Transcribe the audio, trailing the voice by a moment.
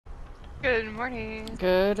Good morning.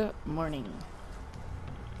 Good morning.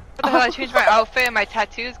 What the hell? I changed my outfit and my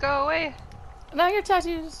tattoos go away? Now your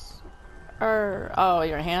tattoos are... Oh,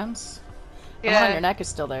 your hands? The one on Yeah. your neck is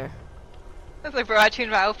still there. I was like, bro, I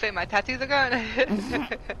changed my outfit and my tattoos are gone.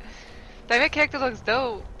 That character looks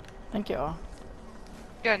dope. Thank you.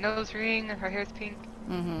 Got a nose ring and her hair's pink.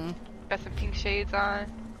 Mm-hmm. Got some pink shades on.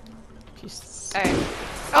 She's... Alright.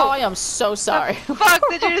 Oh, I am so sorry. What the fuck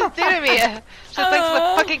did you just do to me? Just thanks for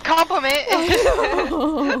the fucking compliment.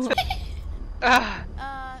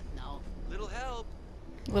 No.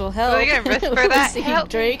 Little help. Are you gonna risk for that? See, Help.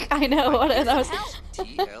 Drake, I know what that was.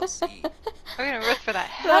 TLC. I'm gonna risk for that.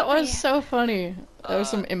 That Help was me. so funny. That was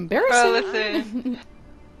some embarrassing. Bro, listen.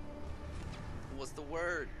 What's the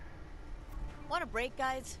word? Want a break,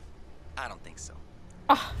 guys? I don't think so.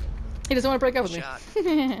 Oh, he doesn't want to break up with me. Shot. Oh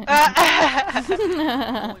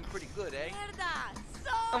Going pretty good, eh?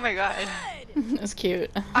 Oh my god. That's cute.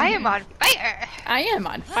 I am on fire. I am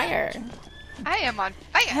on fire. I am on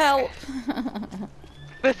fire. Help.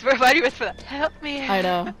 Whisper, why do you whisper that? Help me. I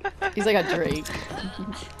know. He's like a Drake.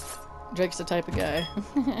 Drake's the type of guy.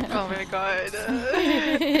 Oh my god.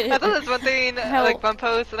 I thought that's one thing, like bump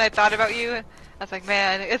posts, and I thought about you. I was like,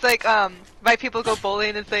 man, it's like, my people go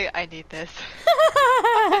bowling and say, I need this.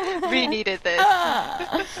 We needed this.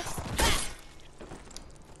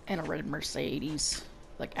 And a red Mercedes.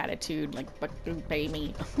 Like attitude, like, but pay me.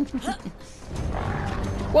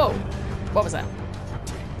 Whoa! What was that?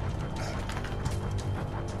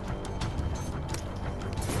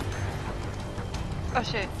 Oh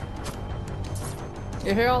shit.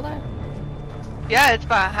 You hear all that? Yeah, it's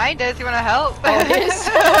behind us. You wanna help? Oh, it is?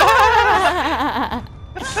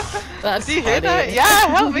 That's Do you hear funny. that? Yeah,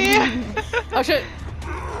 help me! Oh shit!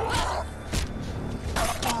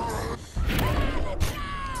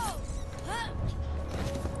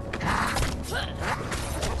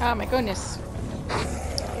 Oh my goodness.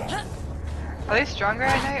 Are they stronger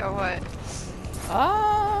at night or what?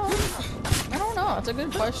 I don't know. That's a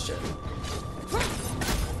good question.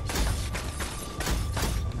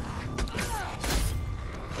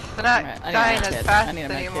 They're not Alright, I need a dying med as kit. I fast need a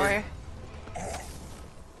med kit. anymore.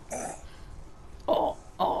 Oh.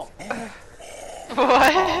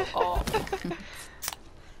 What? Oh.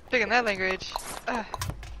 Speaking that language.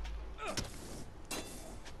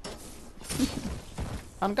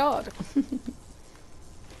 On guard.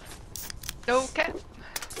 Okay.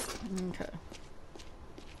 Okay.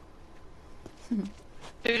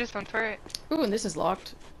 Dude just went for it. Ooh, and this is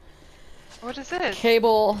locked. What is this?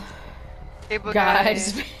 Cable Cable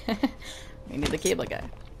guys. guy. We need the cable guy.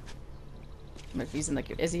 If he's in the,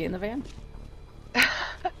 is he in the van?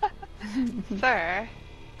 Sir.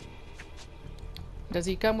 Does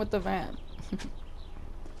he come with the van?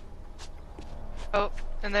 Oh,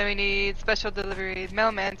 and then we need special delivery.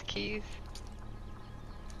 Mailman's keys.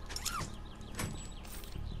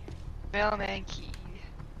 Mailman key.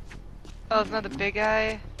 Oh, it's not the big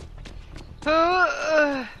guy.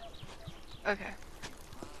 Oh, okay.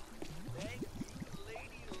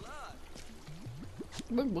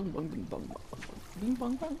 Bing, bong, bong, bing, bong, bong, bong. Bing,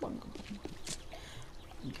 bong, bong, bong.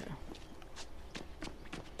 Okay.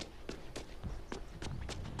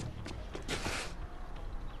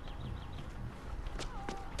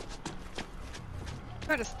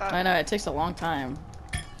 Where to stop? I know, it takes a long time.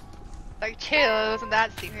 Like, chill, it wasn't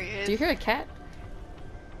that serious. Do you hear a cat?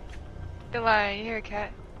 You're lying, you hear a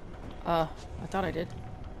cat. I thought I did.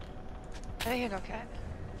 I didn't hear no cat.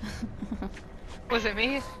 Was it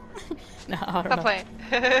me? No, I don't Stop know. playing.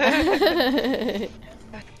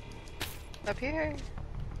 Up here.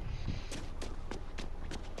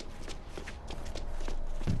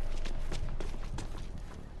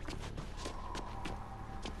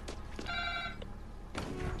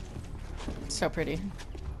 So pretty.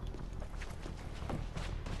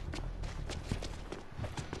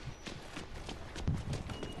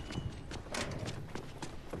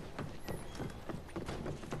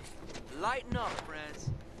 Lighten up, friends.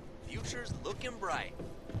 Future's looking bright.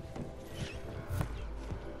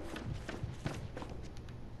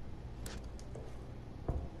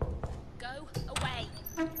 Go away.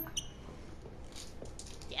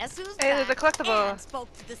 Guess who's Hey, there's a back collectible. and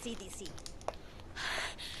spoke to the CDC.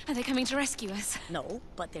 Are they coming to rescue us? No,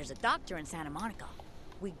 but there's a doctor in Santa Monica.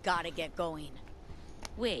 We gotta get going.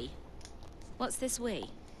 We? What's this we?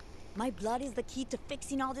 My blood is the key to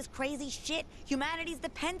fixing all this crazy shit. Humanity's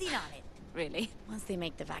depending on it. Really? Once they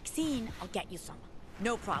make the vaccine, I'll get you some.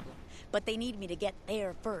 No problem. But they need me to get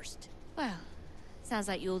there first. Well, sounds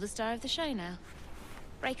like you're the star of the show now.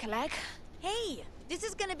 Break a leg. Hey, this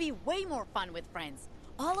is gonna be way more fun with friends.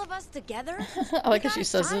 All of us together. I like We how she got a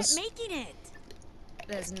says shot at this. making it.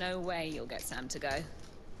 There's no way you'll get Sam to go.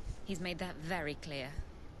 He's made that very clear.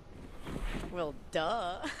 Well,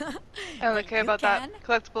 duh. I only care about that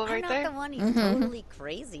collectible I'm right not there. the one he's totally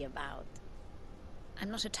crazy about. I'm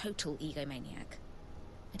not a total egomaniac.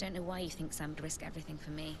 I don't know why you think Sam would risk everything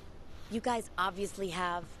for me. You guys obviously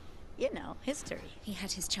have, you know, history. He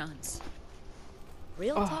had his chance.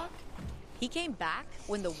 Real talk? He came back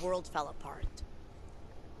when the world fell apart.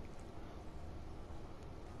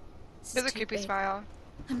 There's a creepy smile.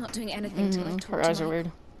 I'm not doing anything till I talk Her to eyes are Mike. weird.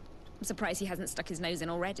 I'm surprised he hasn't stuck his nose in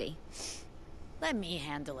already. Let me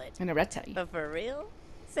handle it. And a red teddy. But for real,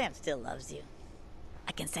 Sam still loves you.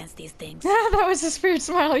 I can sense these things. That was a spirit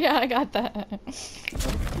smile. Yeah, I got that.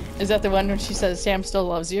 Is that the one when she says Sam still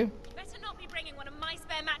loves you? Better not be bringing one of my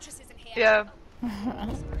spare mattresses in here.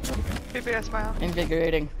 Yeah. Creepy ass smile.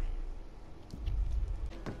 Invigorating.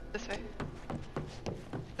 This way.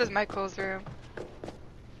 This is Michael's room.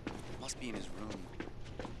 Must be in his room.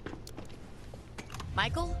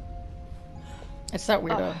 Michael? It's that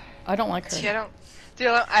weirdo. I don't like her. See, I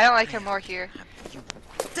don't like him more here.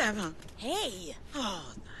 Devon! Hey!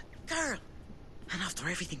 Oh, that girl! And after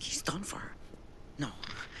everything he's done for her. No,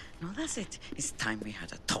 that's it. It's time we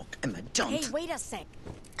had a talk, Emma. Don't. Hey, wait a sec.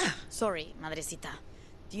 Sorry, Madrecita.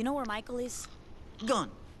 Do you know where Michael is?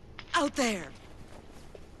 Gone. Out there.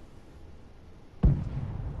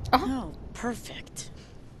 Oh, perfect.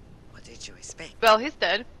 What did you expect? Well, he's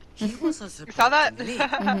dead. He was a You saw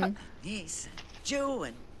that? Yes. Joe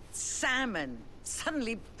and Sam and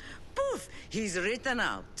suddenly, poof, he's written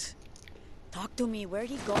out. Talk to me. Where'd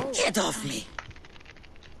he go? Get off me!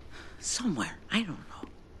 Somewhere, I don't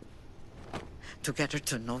know. To get her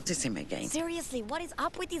to notice him again. Seriously, what is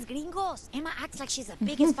up with these gringos? Emma acts like she's the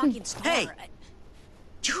biggest fucking star. Hey!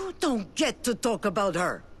 You don't get to talk about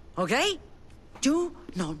her, okay? You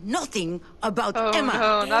know nothing about Oh Emma.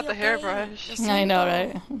 no, not the Okay, hairbrush. just I know,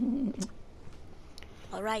 simple. right?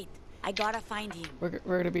 All right, I gotta find him.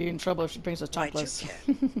 We're gonna be in trouble if she brings us Why'd you chocolates.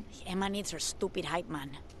 care? Emma needs her stupid hype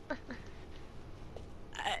man.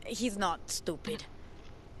 He's not stupid.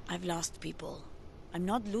 I've lost people. I'm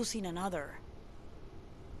not losing another.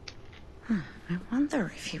 I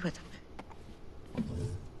wonder if he would...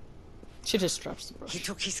 She just drops the He brush.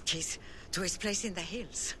 took his keys to his place in the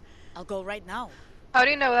hills. I'll go right now. How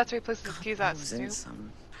do you know that's where he places his keys at, Moves in Snoop?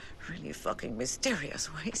 some really fucking mysterious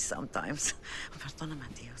ways sometimes. Perdóname,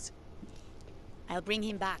 Dios. I'll bring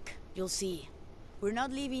him back. You'll see. We're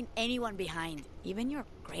not leaving anyone behind, even your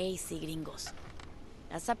crazy gringos.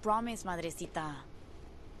 That's a promise, Madrecita.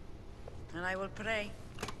 And I will pray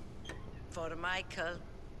for Michael.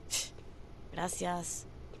 Gracias.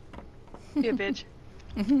 You bitch.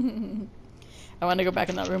 I want to go back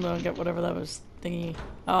in that room though and get whatever that was thingy.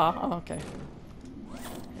 Oh, okay.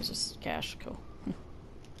 It's just cash. Cool.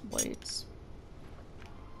 Blades.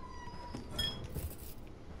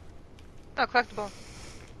 Oh, collectible.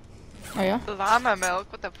 Oh yeah? Llama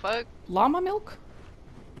milk. What the fuck? Llama milk?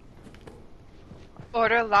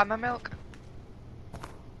 Order llama milk.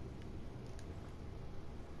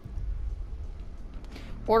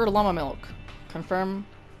 Order llama milk. Confirm.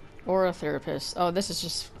 Or a therapist. Oh, this is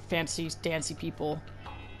just fancy, dancy people.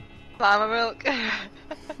 Llama milk.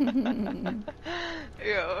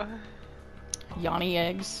 Ew. Yanni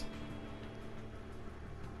eggs.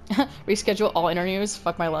 Reschedule all interviews.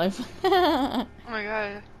 Fuck my life. Oh my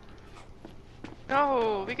god.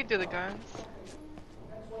 No, we could do the guns.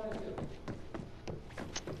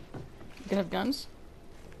 You can have guns?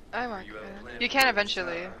 I want to. You can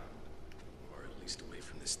eventually. Or at least away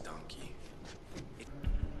from this donkey.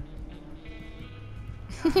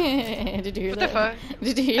 Did you hear What that? the fuck?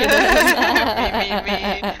 Did you hear that?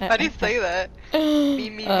 Me. How do you say that?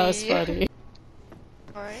 Me. That's funny.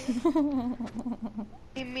 Alright.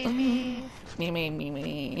 Me.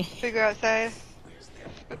 Me. Figure outside.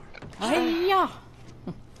 Hiya!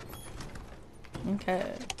 Okay.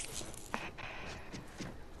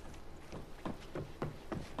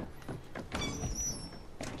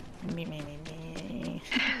 Me.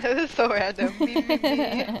 This is so random. Me.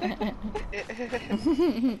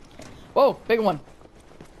 Whoa, big one.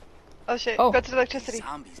 Oh shit, Oh. go to the electricity.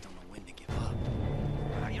 Zombies don't know when to give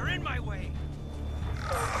up. You're in my way.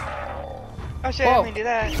 Oh shit, Whoa. I didn't do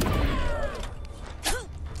that.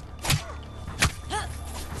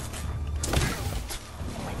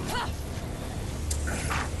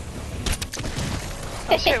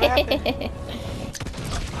 Oh shit, what happened?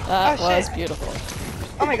 That Oh, was shit. beautiful.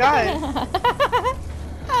 Oh my god.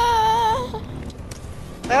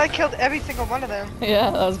 I like killed every single one of them. Yeah,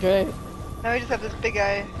 that was great. Now we just have this big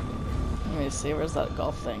guy. Let me see, where's that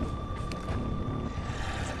golf thing?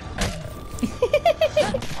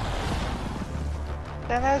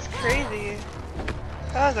 Damn, that was crazy.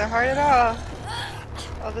 That wasn't hard at all.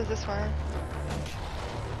 Oh, there's this one.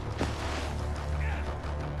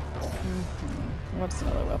 What's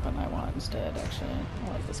another weapon I want instead, actually? I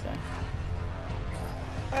like this guy.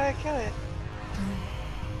 Why did I kill it?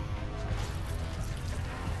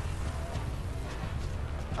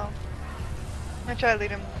 Oh. I'm gonna try to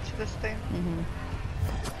lead him to this thing.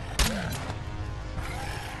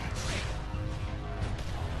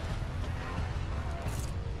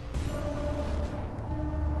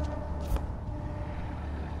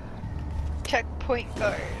 Checkpoint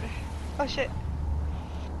guard. Oh shit.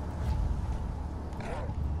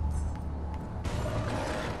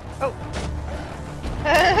 Oh.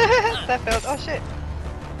 That failed. Oh shit.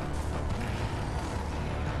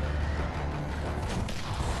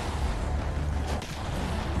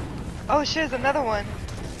 Oh shit, there's another one.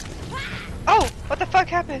 Oh! What the fuck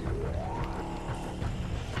happened?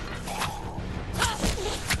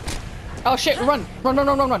 Oh shit, run! Run, run,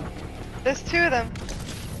 run, run, run! There's two of them.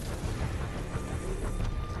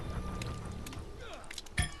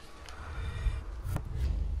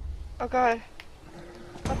 Oh god.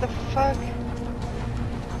 What the fuck?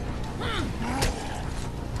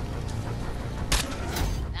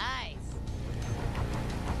 Nice.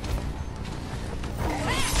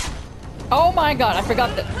 Oh my god, I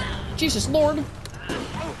forgot that. Jesus Lord.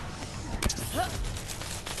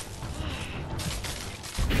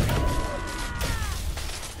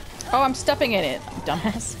 Oh, I'm stepping in it,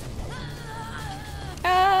 dumbass.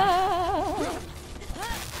 Ah,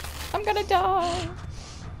 I'm gonna die.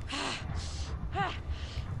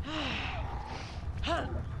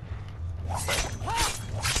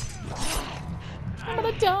 I'm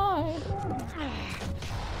gonna die.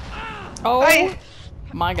 Oh Aye.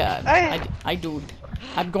 my god. Aye. I dude.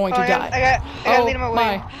 I'm going to I die. gotta lead him away.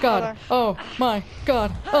 My god. Oh my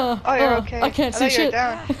god. Oh, you're okay. I can't I see thought you were shit.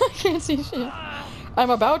 down. I can't see shit. I'm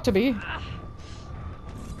about to be.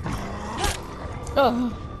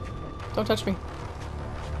 Oh. Don't touch me.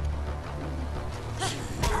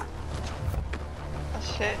 Oh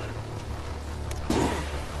shit.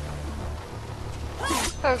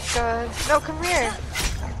 Oh god. No, come here.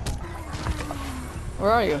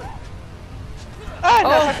 Where are you? Oh, no,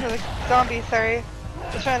 Oh. talking to the zombie, sorry.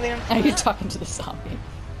 Just trying to lead him Are to you talking to the zombie?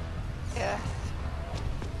 Yeah.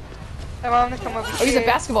 I want him to come over Oh, here. he's a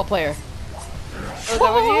basketball player. Oh, is that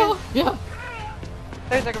what he is? Yeah.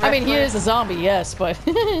 There's like a I mean, he wrestler. is a zombie, yes, but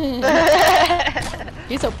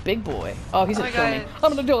he's a big boy. Oh, he's Oh gonna my kill me. God.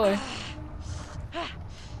 I'm gonna die.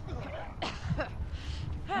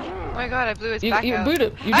 Oh my god, I blew his You back out. boot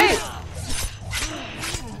it. You Aye. did it.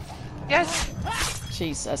 Yes!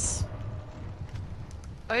 Jesus.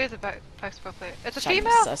 Oh, he's a basketball player. It's a Jesus.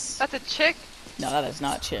 female? That's a chick? No, that is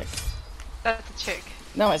not a chick. That's a chick.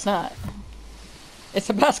 No, it's not. It's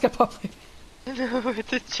a basketball player. No,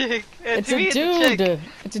 it's a chick. It's To a me, dude. It's a chick.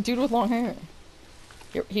 It's a dude with long hair.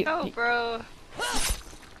 No, bro. I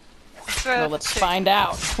swear Well, that's let's a chick. find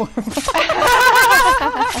out.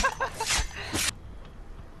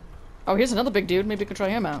 Oh, here's another big dude. Maybe we can try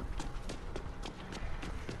him out.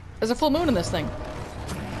 There's a full moon in this thing.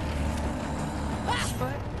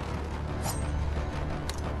 What?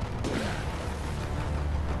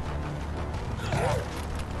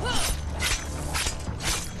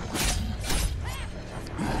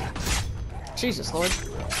 Jesus Lord.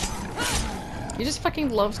 He just fucking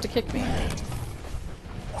loves to kick me.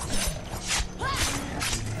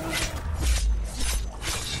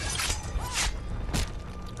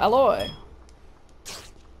 Alloy.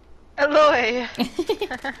 Aloy!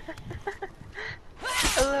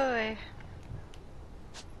 Aloy.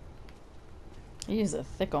 He's a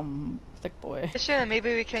thick boy. Sure,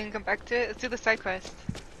 maybe we can come back to it. Let's do the side quest.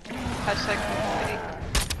 Hashtag city.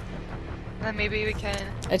 And then maybe we can...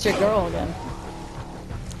 It's your girl again.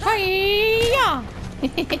 Hiya!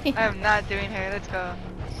 I'm not doing her. Let's go.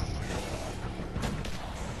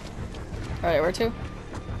 Alright, where to?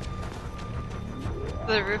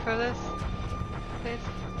 The roof of this place.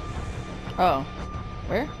 Oh.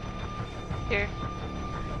 Where? Here.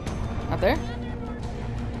 Up there?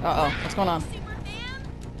 Uh-oh. What's going on? Superman,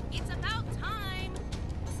 it's about time.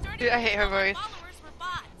 Starting Dude, I hate her to become voice. Followers were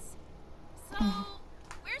bots. So,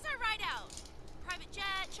 where's our ride out? Private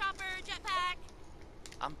jet, chopper, jetpack?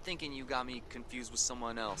 I'm thinking you got me confused with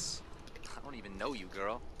someone else. I don't even know you,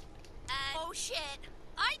 girl. Oh shit!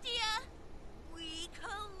 Idea! We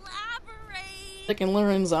collaborate. They can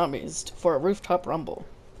lure in zombies for a rooftop rumble.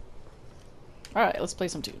 Alright, let's play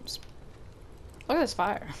some tunes. Look at this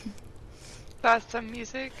fire. That's some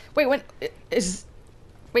music. Wait, when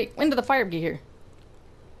did the fire get here?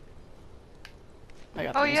 I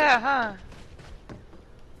got the Oh music. yeah, huh?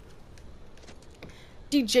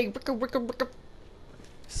 DJ Ricka Ricka Ricka.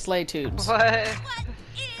 Slay tunes. What? What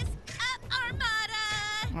is up,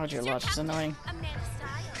 Armada? Oh dear lord, she's annoying. Amanda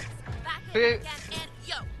Styles. Back at Wait. it again, and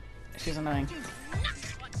yo, She's annoying. do not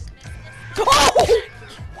want to miss this. Oh!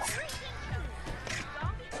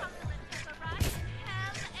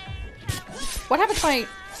 What happened to my...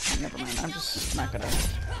 Never mind, I'm just not gonna...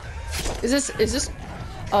 Is this...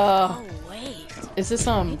 Oh, wait. Is this,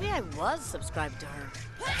 Maybe I was subscribed to her.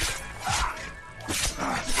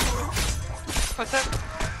 What's up?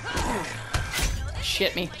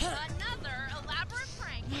 Shit me. Another elaborate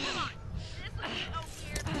prank. Come on. This will be a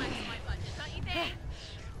weird flex of my budget, don't you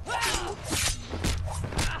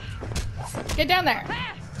think? Get down there!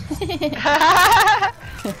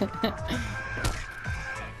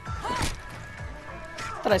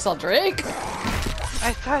 Thought I saw Drake.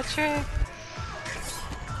 I saw Drake.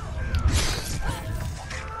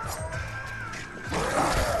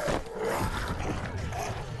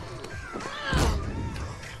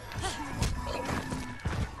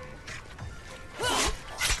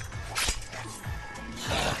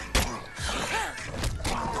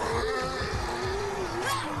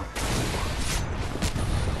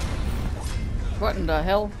 What in the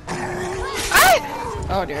hell? Ah!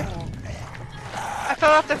 Oh dear. I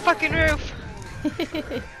fell off the fucking roof.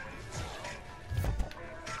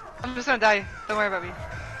 I'm just gonna die. Don't worry about me.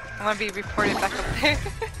 I'm gonna be reported back up there.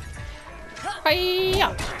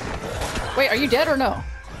 Hiya! Wait, are you dead or no?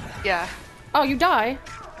 Yeah. Oh, you die?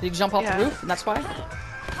 Did you jump off Yeah. the roof and that's why?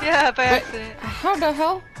 Yeah, by Wait, accident. how the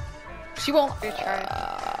hell? She won't... Retry.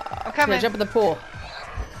 I'm Yeah, coming. jump in the pool.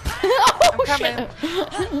 Oh, I'm coming. shit.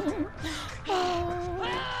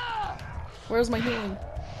 Where's my healing?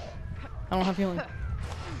 I don't have healing. Get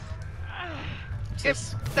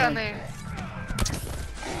Just- down there.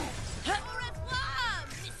 Au revoir,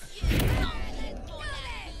 monsieur.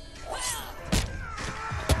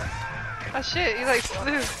 Oh shit, you like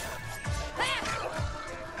flew.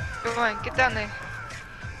 Come on, get down there.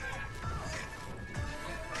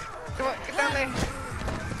 Come on, get down there.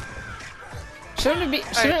 Shouldn't it be...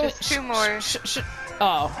 Alright, Shouldn't just two more.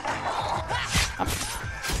 Oh.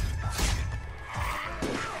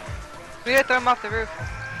 We gotta throw him off the roof.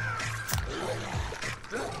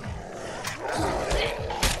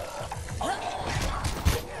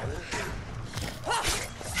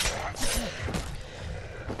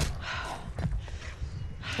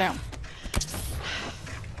 Down.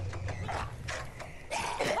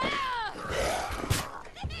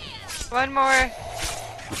 One more.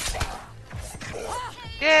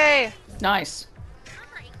 Yay! Nice.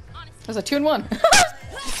 That's a 2-in-1.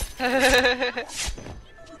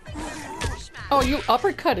 Oh, you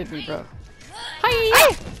uppercutted me, bro.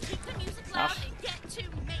 Hi! Keep the music loud and get to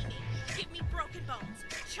Mamie. Give me broken bones,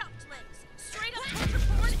 chopped limbs, straight up torture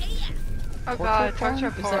porn AF. Oh god, torture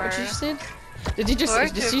Is that what you porn. just said? Did you just...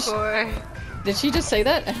 Torture porn. Did she just say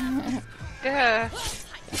that? Yeah.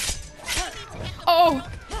 Oh!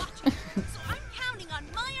 So I'm counting on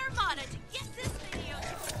my armada to get this video to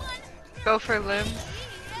 1 Go for limbs.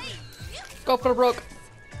 million. Go for broke.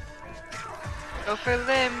 Go for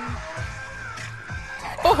limbs.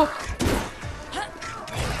 Oh!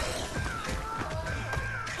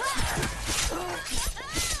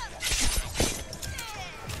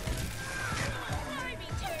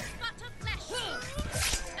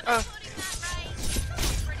 Oh.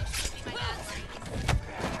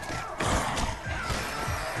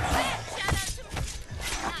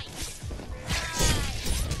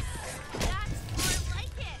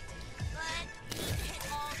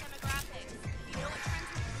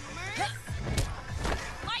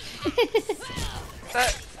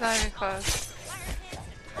 That's not even close.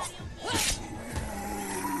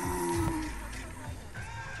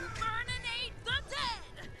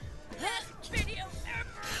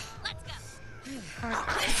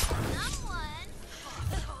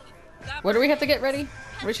 What do we have to get ready?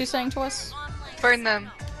 What is she saying to us? Burn them.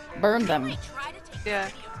 Burn them. Yeah.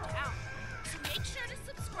 So make sure to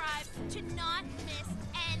subscribe to not miss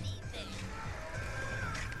anything.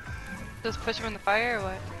 Just push them in the fire or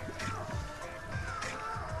what?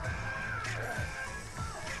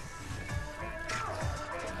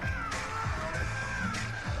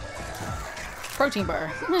 Protein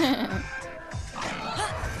bar.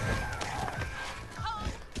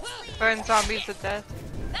 Burn zombies to death.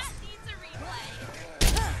 That needs a replay.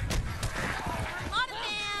 Armada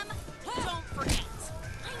fam, don't forget.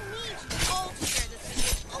 I need you all to share this video.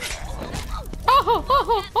 Oh,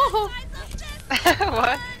 oh, oh, oh,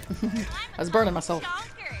 What? I was burning myself.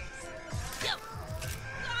 Chonkers. Yo,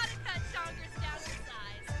 gotta cut chonkers down to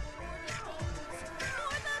size.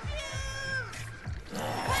 For the views.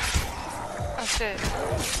 Oh shit. shit.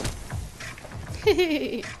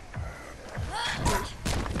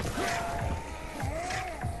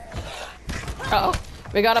 Uh-oh.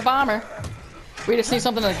 We got a bomber. We just need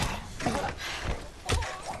something to...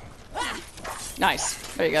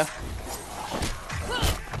 Nice. There you go.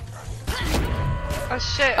 Oh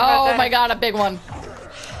shit. Oh my god, a big one.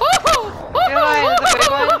 You're lying, it's a big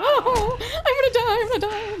one? I'm gonna die, I'm gonna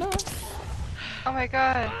die, I'm gonna die. Oh my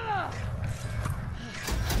god.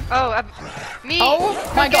 Oh, me! Oh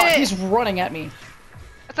my Go get god, it. he's running at me.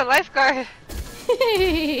 It's a lifeguard.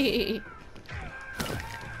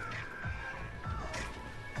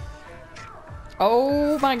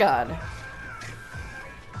 Oh my god.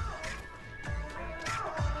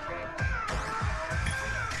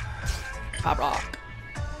 Pop rock.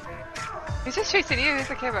 He's just chasing you, he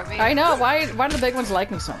doesn't care about me. I know, why do the big ones like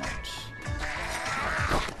me so much?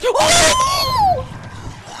 Oh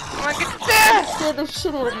my god! Scared the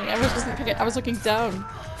shit out of me. I was just looking, I was looking down.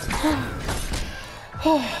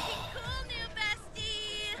 Cool new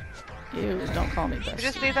bestie. Ew, don't call me You bestie.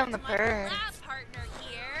 just leave them the bird. Lab partner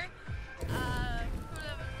here.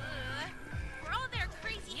 For all their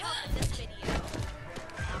crazy help in this video.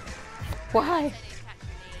 Why?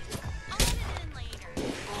 I'll edit it in later.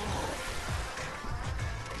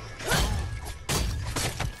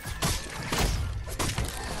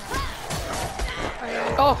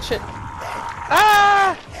 Oh shit.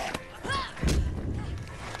 Ah!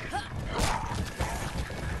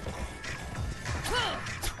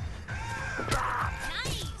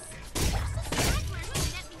 Nice. There's a straggler who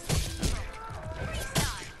net me some evil. Freeze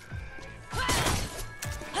done.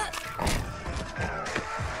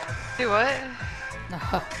 Do what?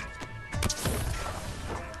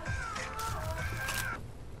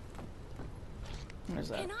 What is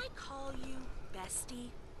that? Can I call you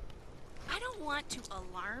bestie? I don't want to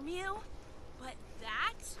alarm you, but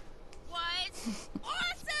that was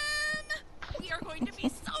awesome! We are going to be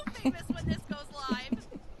so famous when this goes live.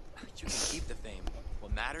 You can keep the fame.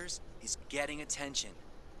 What matters is getting attention.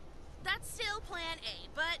 That's still plan A,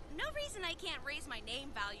 but no reason I can't raise my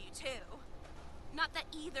name value too. Not that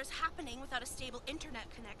either's happening without a stable internet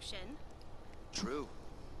connection. True.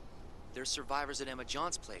 There's survivors at Emma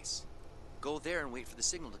John's place. Go there and wait for the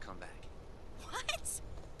signal to come back. What?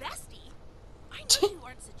 Bestie? I know you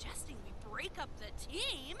aren't suggesting we break up the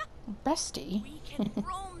team. Bestie? We can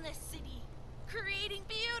roam this city, creating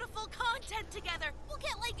beautiful content together. We'll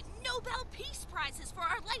get like Nobel Peace Prizes for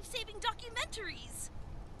our life-saving documentaries.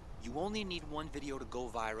 You only need one video to go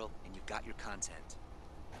viral, and you got your content.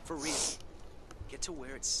 For real. Get to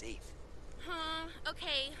where it's safe. Huh,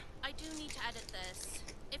 okay. I do need to edit this.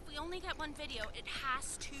 If we only get one video, it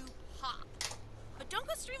has to pop. But don't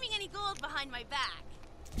go streaming any gold behind my back.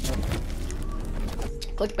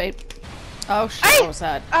 Clickbait. Oh shit, Ay! what was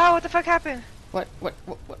that? Oh, what the fuck happened? What?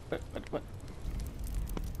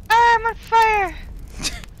 Ah, I'm on fire!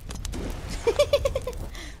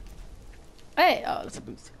 Hey! Oh, that's a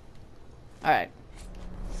booth. Alright.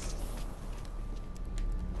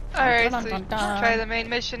 Alright, Dun, so dun, dun. try the main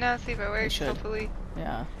mission now, see if it works, should. hopefully.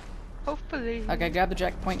 Yeah. Hopefully. Okay, grab the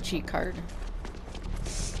checkpoint cheat card.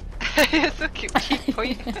 It's so cute, cheat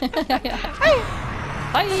point.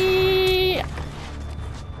 Hi!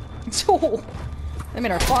 Oh, I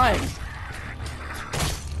mean, are flying.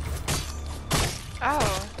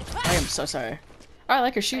 Oh. I am so sorry. Oh, I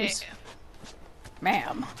like her shoes.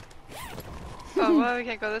 Ma'am. Oh, well, we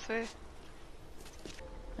can't go this way.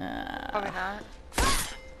 Uh, Probably not.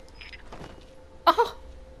 oh!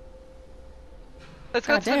 Let's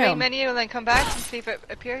go to the main Goddamn. menu and then come back and see if it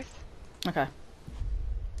appears. Okay.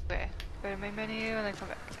 Okay, go to main menu and then come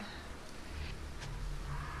back.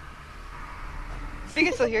 We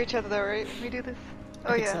can still hear each other though, right? When we do this?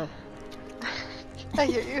 Oh I think yeah. so. I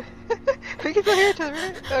hear you. We can still hear each other,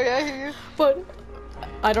 right? Oh yeah, I hear you. But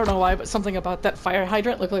I don't know why, but something about that fire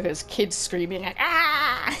hydrant looked like his kids screaming like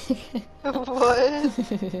ah! What?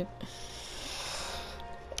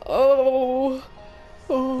 Oh.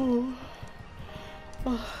 Oh.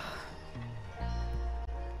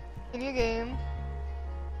 New game.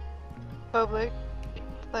 Public.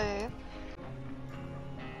 Play.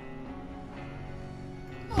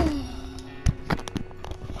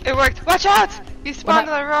 It worked! Watch out! You spawned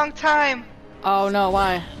at the wrong time! Oh no,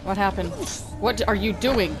 why? What happened? What are you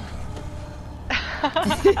doing? So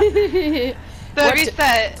What-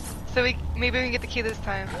 reset. So maybe we can get the key this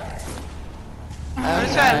time. I'm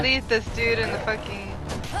gonna try to lead this dude in the fucking...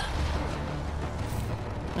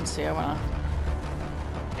 Let's see, I wanna...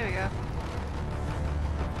 Here we go.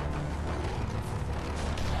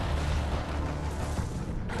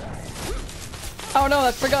 Oh no,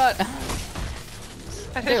 I forgot!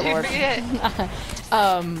 I Dear thought you Lord. forget.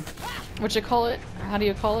 What you call it? How do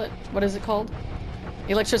you call it? What is it called?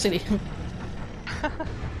 Electricity.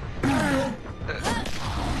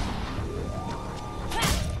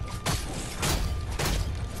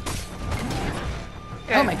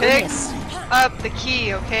 Oh my Pick goodness. up the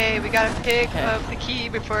key, okay? We gotta pick Okay. up the key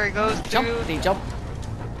before it goes Jump, through the jump.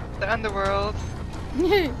 the underworld.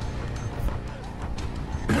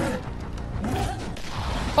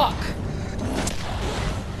 Fuck.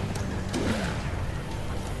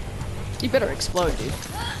 You better explode, dude.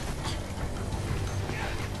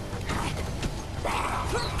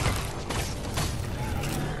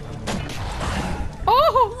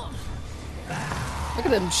 Oh! Look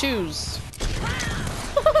at them shoes.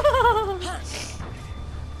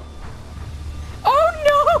 Oh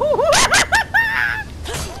no!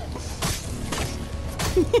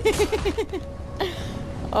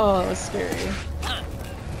 Oh, that's scary.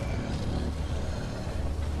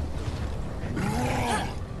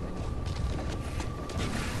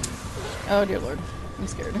 Oh dear Lord, I'm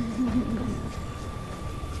scared.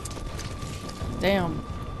 Damn.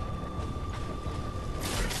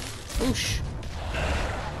 Oosh.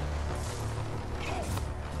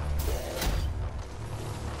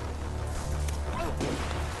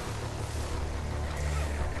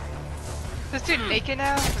 This dude naked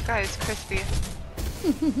now? The guy is crispy.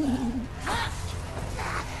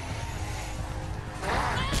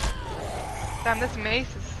 Damn, this mace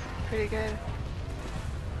is pretty good.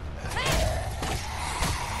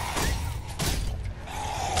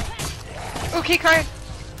 Oh, key card!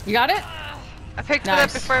 You got it? I picked it up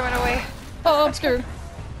Nice. before I went away. Oh, I'm scared.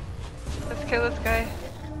 Let's kill this guy.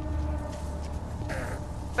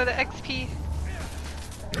 For the XP.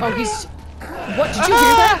 Oh, he's. What? Did you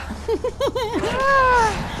hear that?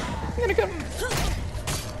 Ah! I'm gonna go.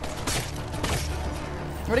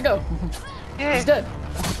 Where'd he go? Yeah. He's dead.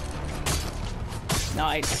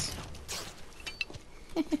 Nice.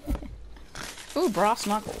 Ooh, brass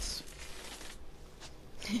knuckles.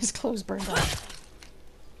 His clothes burned off.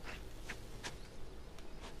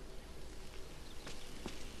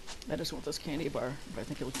 I just want this candy bar, but I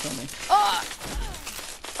think it would kill me.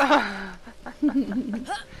 I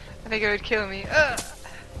think it would kill me.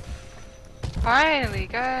 Finally,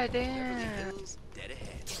 goddamn. Dead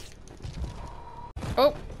ahead.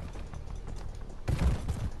 Oh!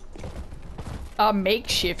 A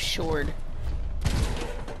makeshift sword.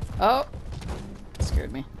 Oh! That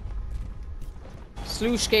scared me.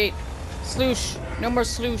 Sloosh gate. Sloosh. No more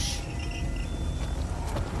sloosh.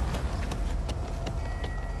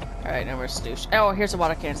 Alright, no more sloosh. Oh, here's the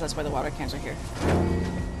water cans. That's why the water cans are here.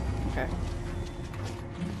 Okay.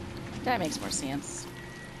 That makes more sense.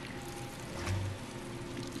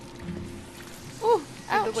 Ooh!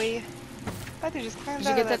 Out Ouch! the way. I had to just climb Did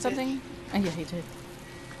you out get of that bitch. something? Oh, yeah, he did.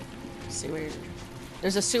 Sewer.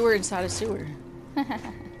 There's a sewer inside a sewer.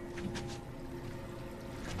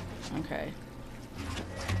 Okay.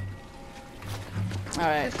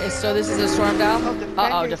 Alright, so this is a storm down?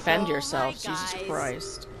 Uh-oh, defend yourself. Oh my Jesus guys.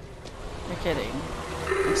 Christ. You're kidding.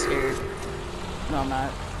 I'm scared. No, I'm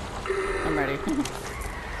not. I'm ready.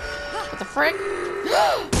 What the frick?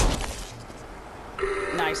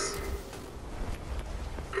 Nice.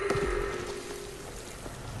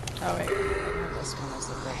 Oh, wait. This one is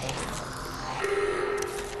the purple.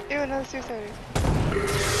 Ew, another suicide.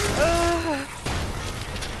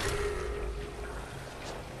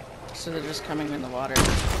 So they're just coming in the water.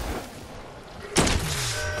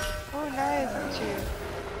 Oh, nice, aren't you?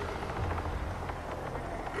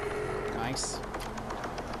 Nice.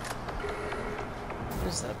 What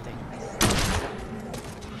is that thing?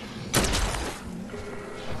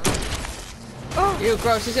 Oh! Ew,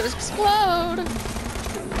 gross, he's gonna explode!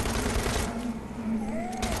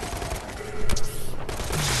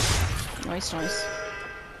 Nice, nice.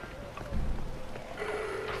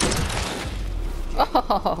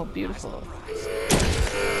 Oh, beautiful.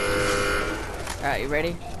 Alright, you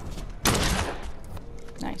ready?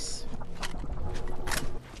 Nice.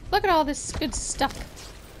 Look at all this good stuff.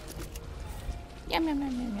 Yum, yum,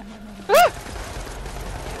 yum, yum, yum, yum.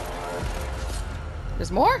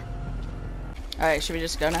 There's more? Alright, should we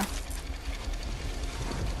just go now?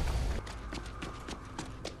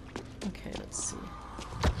 Okay, let's see.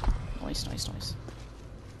 Nice, nice, nice.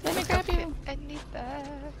 Let me grab you. I need that.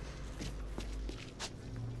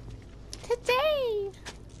 Today!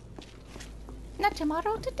 Not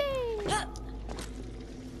tomorrow, today!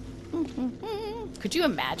 Could you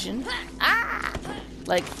imagine? Ah!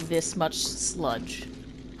 Like this much sludge.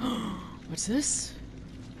 What's this?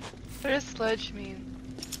 What does sludge mean?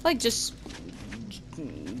 Like just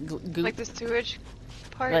goop. Like the sewage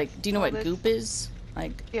part? Like, do you know All what this? goop is?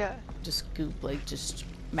 Like, Yeah. just goop, like, just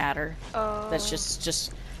matter. Oh. That's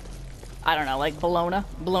just, I don't know, like bologna?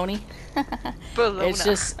 Bologna? Bologna. It's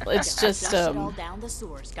just, Flush it all down the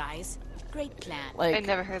sewers, guys. Great plan. like, I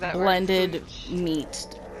never heard that word. blended Booch. meat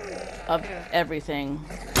of Yeah. everything.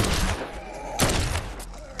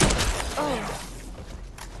 Oh.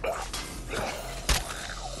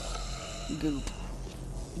 Goop.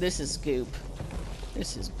 This is goop.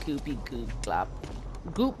 This is goopy goop glop.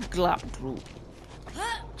 Goop glop goop.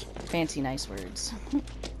 Fancy nice words.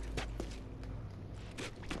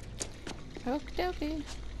 Okie dokie.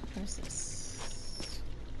 What is this?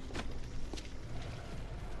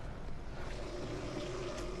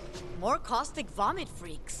 More caustic vomit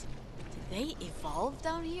freaks. Did they evolve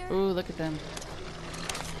down here? Ooh, look at them.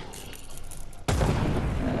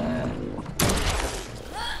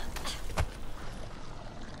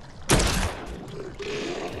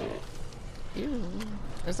 Ew.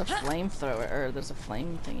 There's a flamethrower, or there's a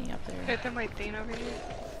flame thingy up there. Hit them my thing over here.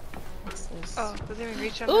 What's this? Oh, doesn't even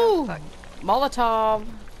reach on Ooh! the fuck. Molotov!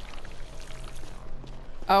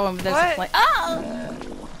 Oh, and there's a What? flame. Oh!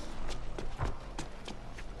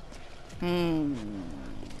 Hmm.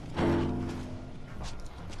 I'm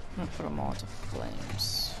gonna put them all into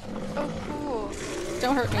flames. Oh, cool.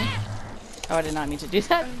 Don't hurt me. Oh, I did not mean to do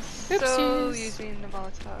that. I'm so Oopsies. using the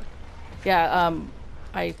Molotov. Yeah,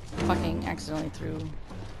 I fucking accidentally threw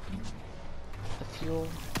the fuel.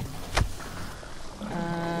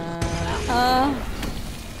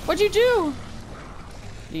 What'd you do?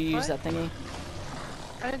 Did you use What? that thingy?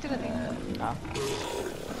 I didn't do anything. Oh.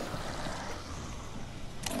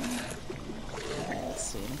 Alright, let's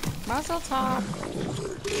see. Mazel tov.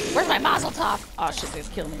 Where's my mazel tov? Oh shit,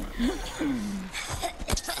 they'd kill me.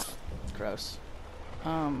 Gross.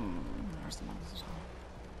 Where's the mazel tov?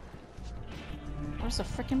 Where's the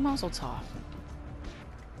frickin' mazel tov?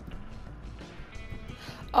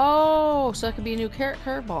 Oh, so that could be a new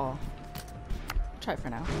curveball. Try it for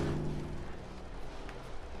now.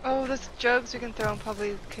 Oh, those jugs we can throw and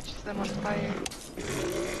probably catch them on fire.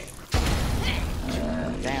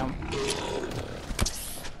 Damn.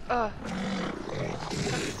 Oh.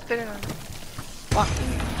 Spitting on them.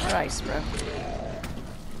 Fucking Christ, bro.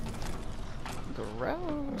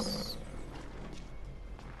 Gross.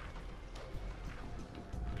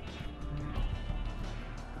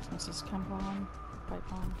 What's this chem bomb? Pipe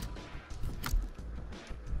bomb?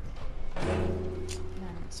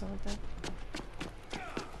 Yeah, so like that.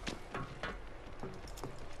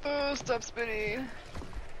 Oh, stop spinning.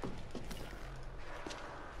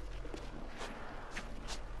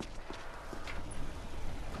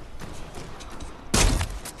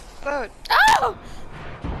 Load. Oh!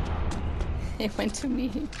 It went to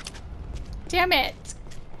me. Damn it!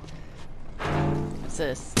 What's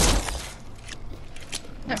this?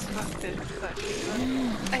 No, fuck this.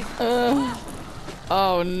 Fuck. Ay.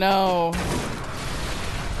 Oh no.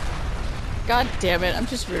 God damn it, I'm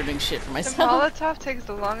just ruining shit for The myself. Molotov takes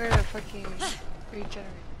longer to fucking regenerate.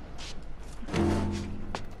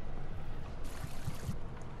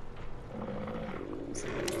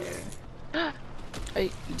 Hey,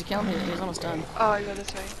 did you kill him? He was almost done. Oh, I go this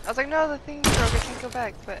way. I was like, no, the thing's broke. I can't go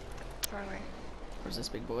back, but it's the wrong way. Where's this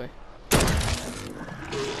big boy?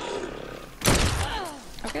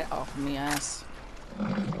 Oh, get off me, ass.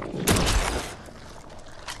 Yeah.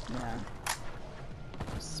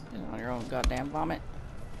 Spit on your own goddamn vomit.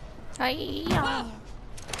 Hi-ya!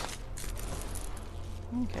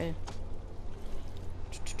 Okay.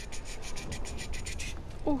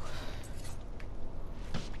 Ooh.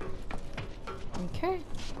 Okay.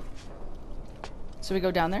 So we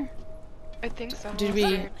go down there? I think so. Did I'm we-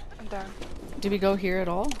 scared. I'm down. Did we go here at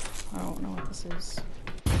all? I don't know what this is.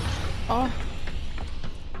 Oh.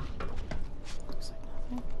 Looks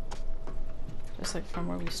like nothing. Just like from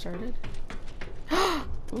where we started.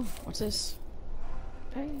 Ooh, what's this?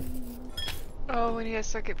 Hey. Oh, we need a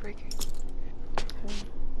circuit breaker.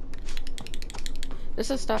 This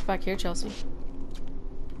is stuff back here, Chelsea.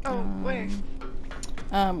 Oh, where?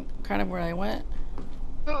 Kind of where I went.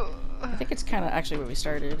 Oh. I think it's kind of actually where we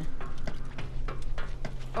started.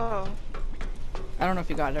 Oh. I don't know if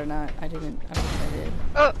you got it or not. I don't think I did.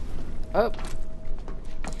 Oh. Oh.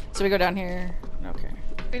 So we go down here. Okay.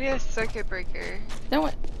 We need a circuit breaker. Then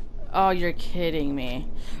what? Oh, you're kidding me.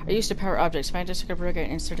 I used to power objects. Find a circuit breaker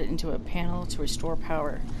and insert it into a panel to restore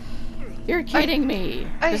power. You're kidding me.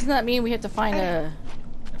 Doesn't that mean we have to find a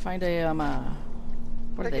what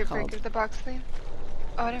are they Circuit called? breaker, the box thing?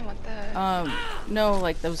 Oh, I didn't want that. No,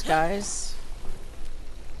 like those guys.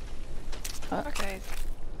 Okay.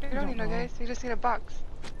 You don't need no guys. You just need a box.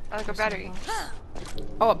 Like a battery.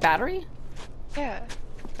 Oh, a battery? Yeah.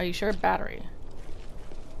 Are you sure? Battery.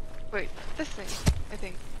 Wait, this thing, I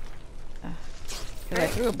think. Because I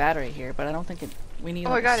threw a battery here, but I don't think we need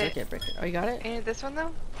like, a circuit breaker. Oh, you got it? Ain't it this one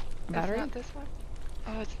though? A battery? It's not this one?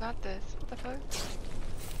 Oh, it's not this. What the fuck? What the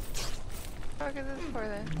fuck is this for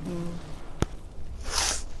then?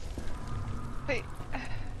 Wait.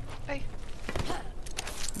 Hey.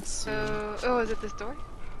 So, oh, is it this door?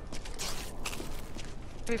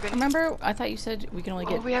 We've been Remember, I thought you said we can only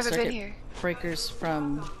get we haven't circuit been here. breakers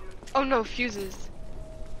from... Oh no, fuses.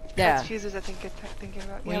 Yeah. That's fuses I think it's thinking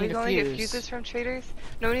about. We Yeah, we need can a only get fuse. fuses from traders.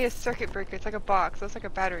 No, we need a circuit breaker. It's like a box. Looks like a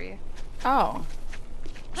battery. Oh.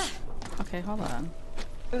 Okay, hold on.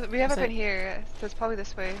 We haven't that? been here, so it's probably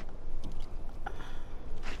this way.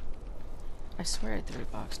 I swear I threw a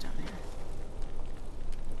box down here.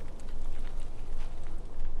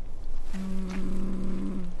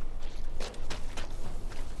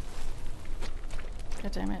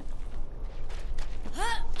 God damn it.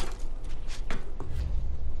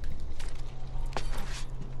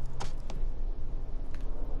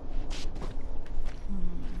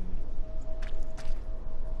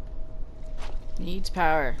 Needs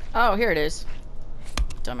power. Oh, here it is.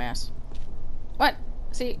 Dumbass. What?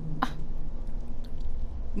 See?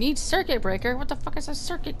 Needs circuit breaker? What the fuck is a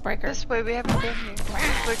circuit breaker? This way, we haven't been here.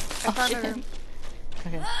 Look, I found a shit. room.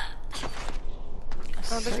 Okay. I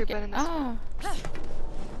don't think we've been in this Ah.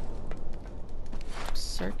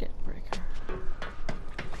 Circuit breaker.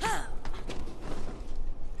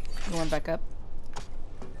 You want back up?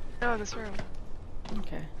 No, in this room.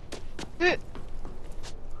 Okay.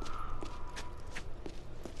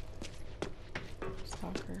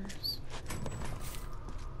 Stalkers.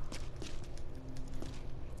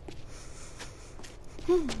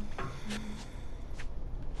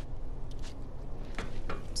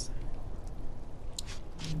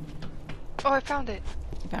 Oh, I found it.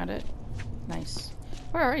 You found it? Nice.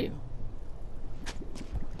 Where are you?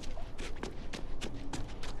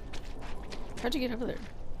 How'd you get over there?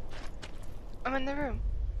 I'm in the room.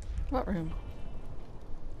 What room?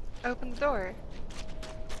 Open the door.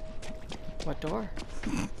 What door?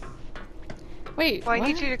 Wait, Well, I what?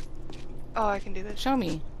 need you to... Oh, I can do this. Show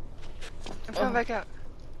me. I'm coming back out.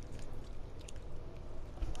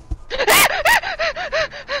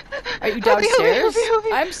 Are you downstairs? Help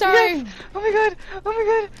me. I'm sorry. Yes. Oh my god. Oh my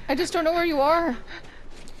god. I just don't know where you are.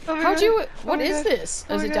 Oh my How'd god. you... Oh What my is god. this?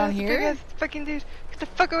 Oh Is my it god, down it's a here? big ass fucking dude. Get the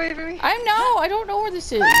fuck away from me. I don't know where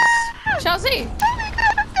this is. Chelsea! Oh my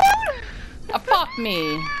god, I'm down. Fuck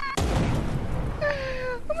me.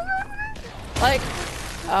 Oh my god. Like,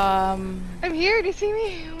 I'm here. Do you see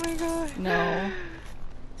me? Oh my god. no.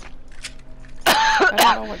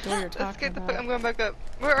 I don't know what door you're Let's talking get the fuck. about. I'm going back up.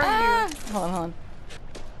 Where are Ah! Hold on.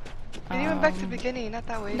 you? You went back to the beginning, not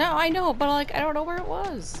that way. No, I know, but like, I don't know where it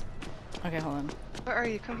was. Okay, hold on. Where are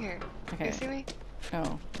you? Come here. Okay. You see me?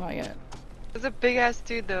 No, not yet. There's a big ass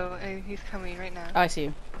dude though, and he's coming right now. Oh, I see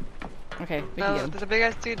you. Okay, we can No, get him. there's a big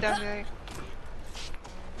ass dude down there.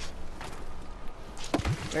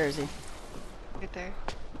 Where is he? Right there.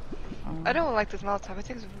 I don't like this Molotov. It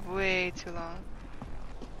takes way too long.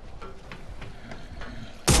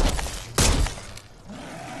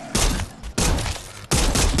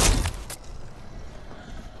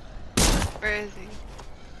 Where is he?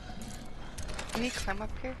 Can he climb up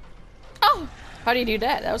here? Oh! How do you do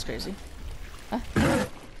that? That was crazy. Huh?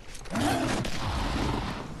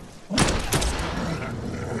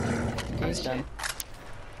 Okay, he's done.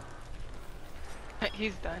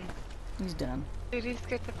 He's done. He's done. Dude, he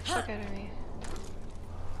scared the fuck out of me.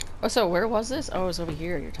 Oh, so where was this? Oh, it was over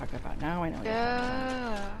here you're talking about. Now I know.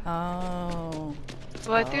 Yeah. Oh.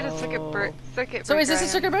 Well, I threw the circuit breaker. So is this a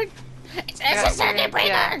circuit breaker? It's a circuit breaker!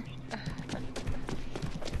 Yeah.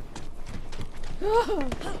 Oh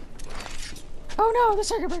no, the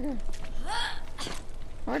circuit breaker!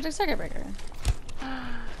 Where's the circuit breaker?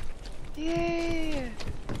 Yay!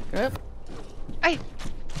 Yep. Ay!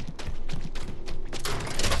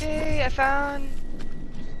 Yay, I found...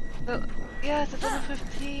 The... Yes, it's level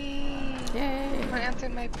 15! Yay! I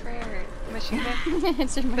answered my prayer. Machine gun?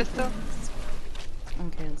 Answered my Pistol?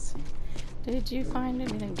 Okay, let's see. Did you find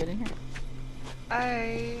anything good in here?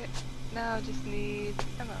 I now just need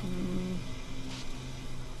ammo. I'm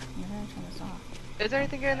gonna turn this off. Is there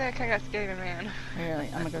anything good in there? I kinda got scared and ran. Really,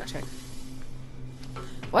 I'm gonna go check.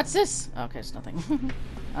 What's this? Okay, it's nothing.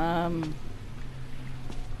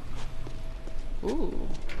 Ooh,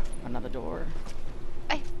 another door.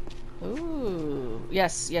 Hey. Ooh,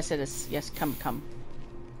 yes, yes it is. Yes, come.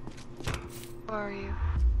 Where are you?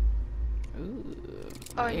 Ooh.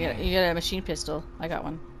 Oh, you yeah. got a machine pistol. I got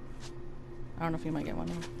one. I don't know if you might get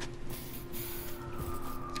one.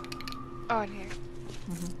 Oh, in here.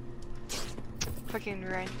 fucking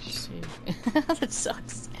wrench. See. That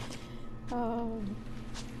sucks. Oh.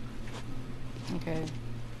 Okay.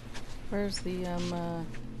 Where's the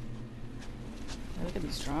look at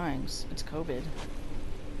these drawings. It's COVID.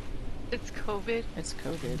 It's COVID? It's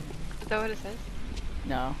COVID. Is that what it says?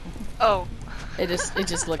 No. Oh. It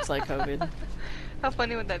just looks like COVID. How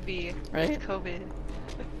funny would that be? Right? It's COVID.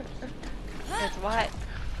 It's what?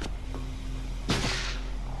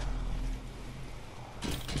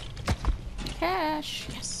 Cash.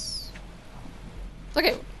 Yes.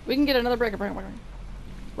 Okay, we can get another breaker.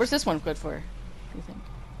 Where's this one good for? What do you think?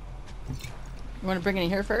 You want to bring it in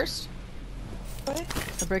here first? What?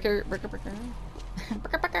 The breaker.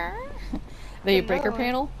 The breaker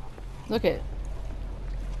panel. Look at.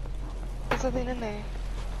 There's nothing in there.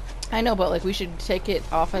 I know, but like we should take it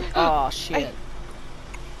off of. Oh shit.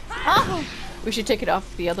 We should take it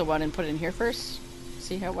off the other one and put it in here first.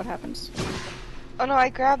 See what happens. Oh no, I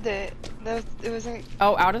grabbed it. It wasn't.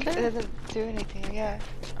 Oh, out of It there? doesn't do anything. Yeah.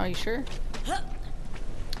 Are you sure?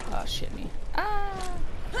 Oh shit me.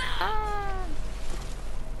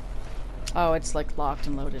 Oh, it's like locked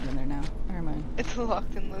and loaded in there now. Never mind. It's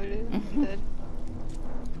locked and loaded. I'm dead.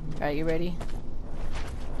 Alright, you ready?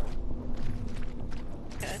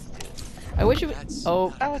 Yeah, let's do it. I wish you would.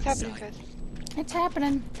 Oh, Oh, what's happening, guys? it's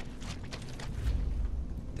happening.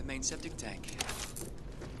 The main septic tank.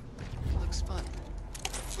 Looks fun.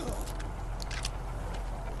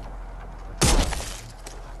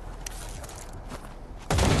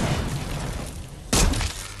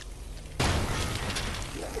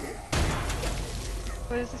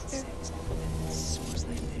 What does this do? Smells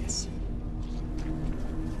like this.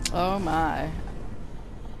 Oh my.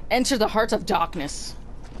 Enter the heart of darkness.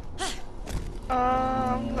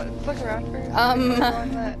 Let's look around first.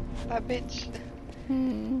 That bitch.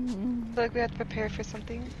 I feel like we have to prepare for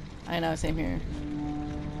something. I know, same here.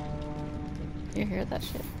 You hear that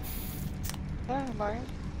shit? Oh, Lauren.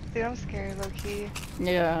 Dude, I'm scared, low-key.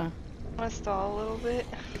 Yeah. I want to stall a little bit.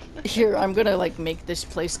 Here, I'm gonna like make this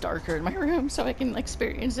place darker in my room so I can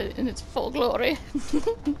experience it in its full glory.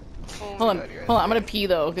 Oh Hold on, God, you're hold on. I'm gonna pee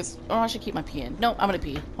though, cause I should keep my pee in. No, I'm gonna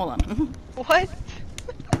pee. Hold on. What?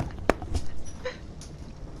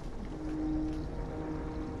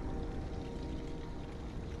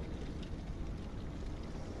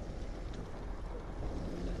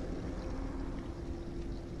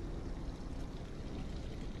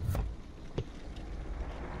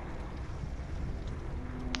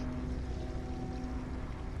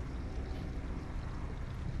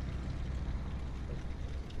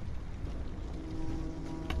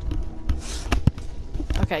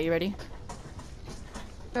 Okay, you ready?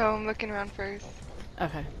 No, I'm looking around first.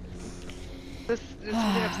 Okay. There's something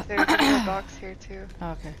upstairs. There's a box here too.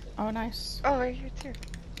 Okay. Oh, nice. Oh, right here too.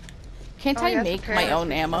 Can't Oh, I yeah, make prepare my us own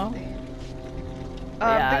for ammo? something.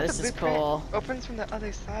 Yeah, I think this the is blueprint cool. Opens from the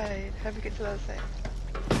other side. How do we get to the other side?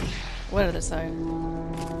 What other side?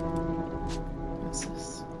 What's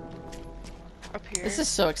this? Up here. This is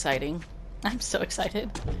so exciting. I'm so excited.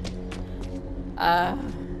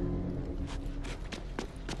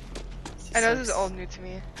 I know this is all new to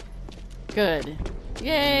me. Good.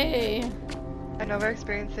 Yay! I know we're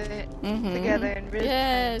experiencing it Mm-hmm. together in real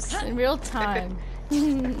Yes, in real time.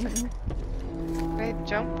 Can I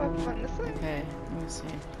jump up on this side? Okay, let me see.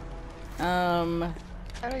 How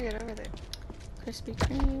do I get over there? Krispy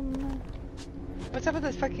Kreme. What's up with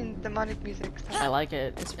this fucking demonic music stuff? I like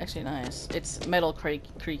it. It's actually nice. It's metal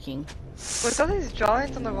creaking. What's all these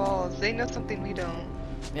drawings on the walls? They know something we don't.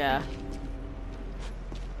 Yeah.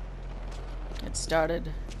 It started.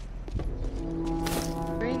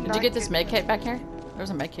 Did you get this med kit back here?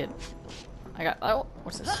 There's a med kit. I got. Oh,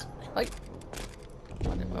 what's this? Like.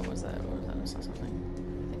 What was that? What was that? I saw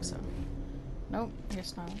something. I think so. Nope. I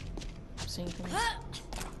guess not. I'm seeing things.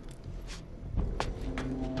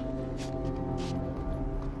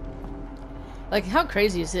 Like, how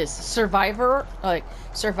crazy is this? Survivor, like,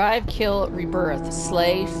 survive, kill, rebirth,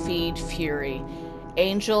 slay, feed, fury,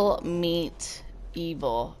 angel, meet,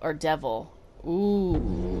 evil, or devil. Ooh,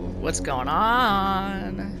 what's going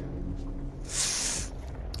on?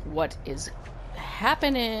 What is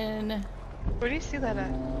happening? Where do you see that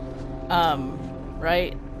at?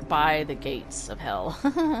 Right by the gates of hell.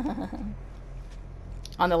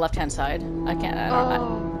 On the left-hand side. I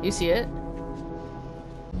can't, you see it?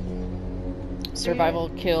 Survival,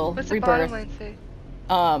 kill, What's the rebirth. bottom line say?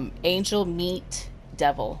 Angel, meet,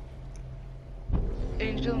 devil.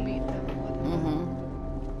 Angel meet them.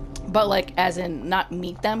 But like, as in, not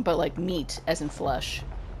meet them, but like meat, as in flesh.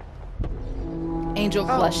 Angel,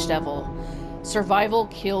 flesh, devil. Survival,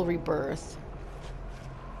 kill, rebirth.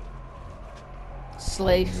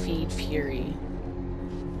 Slay Feed Fury.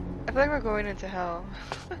 I feel like we're going into hell.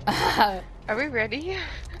 Are we ready?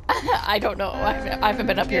 I don't know. I haven't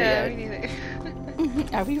been up here yeah, yet. me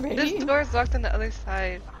neither. Are we ready? This door's locked on the other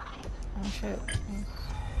side. Oh shit.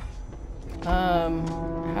 How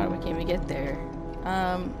do we can we get there?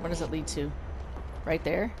 What does it lead to? Right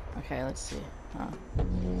there? Okay, let's see.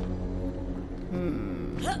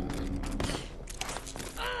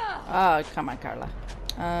 Oh, come on, Carla.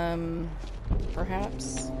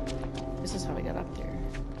 Perhaps this is how we got up there.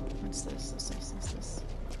 What's this? This.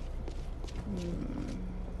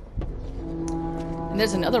 And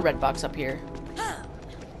there's another red box up here.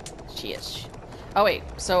 Shit. Oh wait,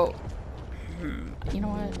 so you know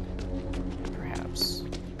what? Perhaps.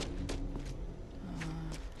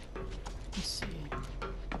 Let's see.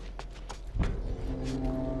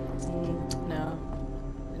 No,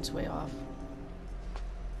 it's way off.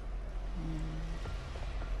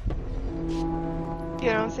 You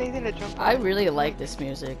don't say anything to jump on. I really like this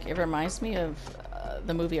music. It reminds me of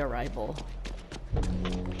the movie Arrival.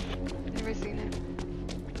 Never seen it.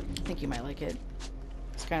 I think you might like it.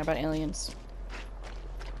 It's kind of about aliens.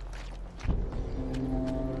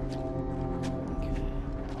 Okay.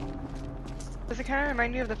 Does it kind of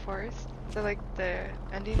remind you of The Forest? The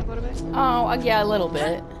ending a little bit? Oh, yeah, a little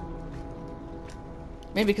bit.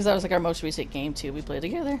 Maybe because that was like our most recent game too. We played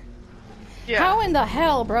together. Yeah. How in the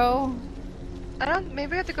hell, bro? I don't.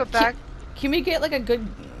 Maybe I have to go back. Can we get like a good?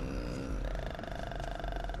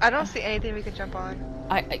 I don't see anything we can jump on.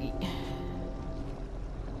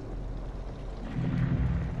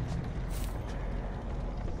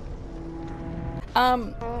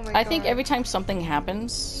 Oh my I think God. every time something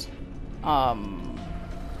happens, have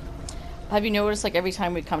you noticed like every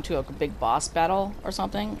time we come to a big boss battle or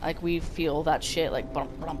something, like we feel that shit like blump,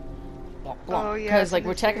 blump, blump, blump. Oh, yeah, Because like from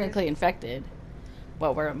we're the stairs. technically infected,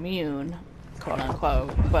 well we're immune, quote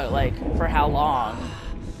unquote, but like for how long?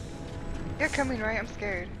 You're coming, right? I'm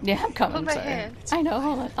scared. Yeah, I'm coming. Hold my sorry. hand. I know.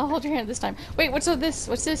 Hold on. I'll hold your hand this time. Wait. What's this?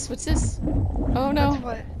 What's this? What's this? Oh no. That's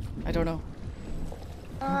what? I don't know.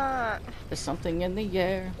 There's something in the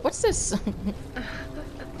air. What's this?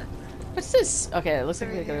 What's this? Okay, it looks like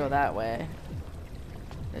we're gonna go that way.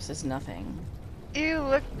 This is nothing. Ew,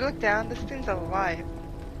 look down. This thing's alive.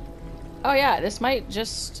 Oh yeah, this might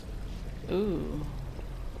just... Ooh.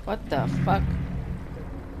 What the fuck?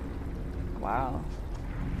 Wow.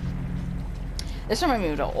 This reminds me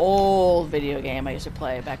of an old video game I used to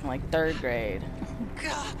play back in like 3rd grade.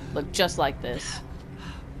 Looked just like this.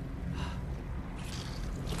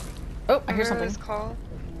 Oh, I hear something. It's called.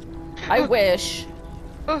 I wish.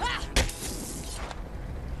 Oh.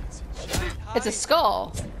 It's a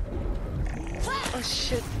skull. Oh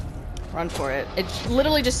shit. Run for it. It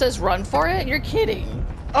literally just says run for it? You're kidding.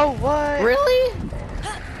 Oh what? Really?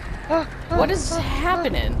 What is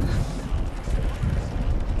happening?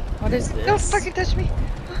 What is this? Don't fucking touch me.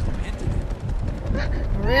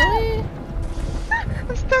 Really?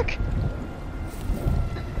 I'm stuck.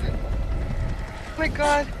 Oh my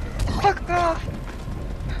god. Fuck off.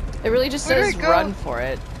 It really just Where do says I go? run for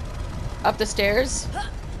it. Up the stairs?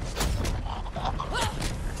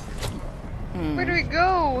 Where do we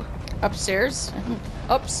go? Upstairs?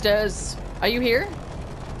 Upstairs. Are you here?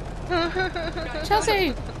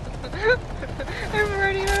 Chelsea! I'm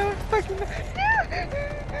running out of fucking.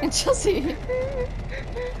 And Chelsea!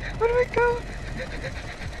 Where do I go?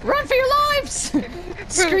 Run for your lives!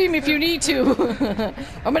 Scream if you need to.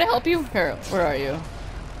 I'm gonna help you. Here, where are you?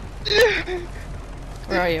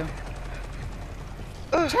 Where are you?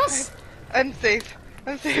 Oh, Chelsea! I'm safe.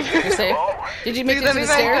 I'm safe. You're safe? Did you make it Dude, to the my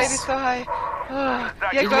anxiety stairs? is so high. Oh,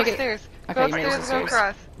 Did yeah, you go make it- upstairs. Okay, Go you made it to upstairs the and go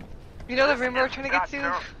stairs. across. You know the room we're trying to get to?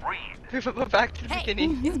 We go back to the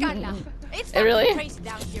beginning. It's Carla. It's Hey, really? fucking crazy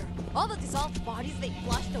down here. All the dissolved bodies they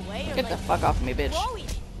flushed away are Get the like fuck off of me, bitch. growing,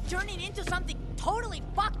 turning into something totally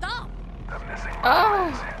fucked up.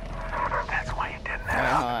 Oh! That's why you didn't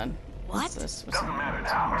Alright, hold on. What? What's this? What's Doesn't matter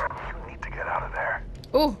now. You need to get out of there.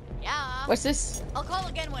 Ooh! Yeah. What's this? I'll call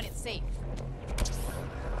again when it's safe.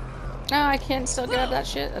 No, I can't still grab that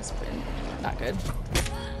shit. That's not good.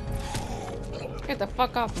 Get the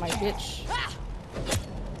fuck off my bitch.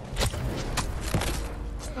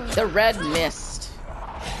 The red mist.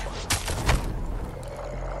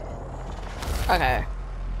 Okay.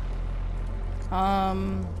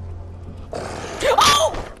 Oh!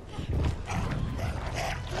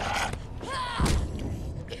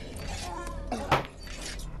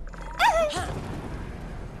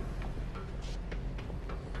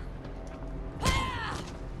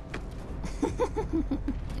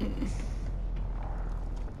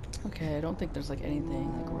 Okay, I don't think there's like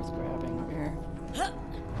anything like worth grabbing over here.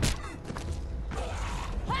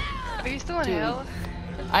 Are you still in Dude. hell?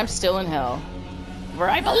 I'm still in hell. Where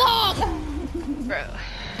I belong! Bro.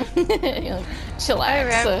 You're like, chillax. I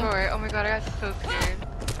ran for it. Oh my god, I got so scared.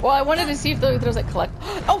 Well, I wanted to see if there was like collect.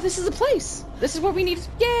 Oh, this is the place! This is where we need.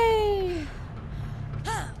 Yay!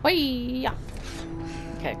 Whee!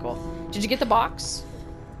 Okay, cool. Did you get the box?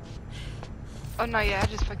 Oh no, yeah, I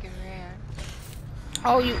just fucking ran.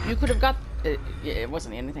 Oh, you could have got. It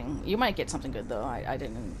wasn't anything. You might get something good though. I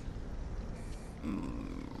didn't.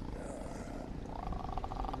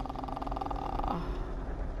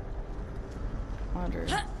 Wonder.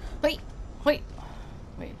 Wait.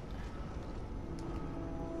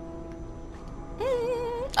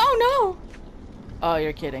 Oh no! Oh,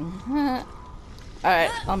 you're kidding.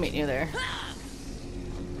 Alright, I'll meet you there.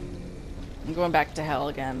 I'm going back to hell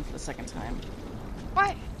again for the second time.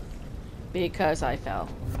 Why? Because I fell.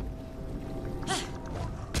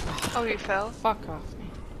 Oh, you fell? Fuck off me.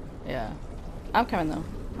 Yeah. I'm coming though.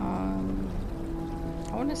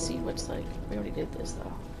 I want to see what's like. We already did this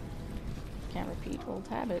though. Can't repeat old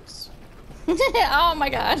habits. Oh my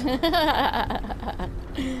god.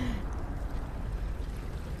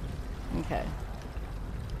 Okay.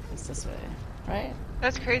 It's this way, right?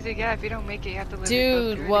 That's crazy. Yeah, if you don't make it, you have to live.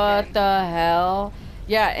 Dude, what the hell?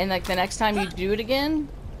 Yeah, and like the next time you do it again,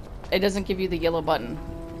 it doesn't give you the yellow button.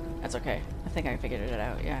 That's okay. I think I figured it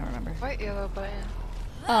out. Yeah, I remember. What yellow button?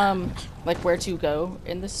 Like where to go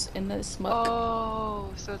in this muck.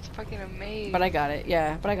 Oh, so it's fucking amazing. But I got it.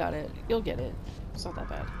 Yeah, but I got it. You'll get it. It's not that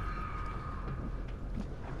bad.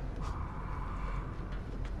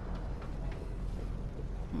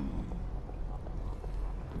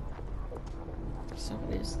 So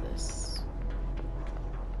what is this?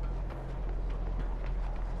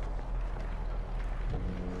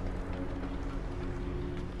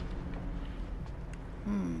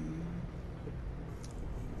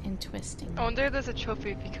 Interesting. I wonder if there's a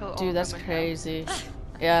trophy if you kill all Dude, of that's them in crazy.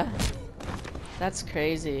 Yeah. That's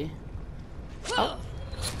crazy. Oh.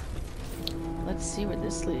 Let's see where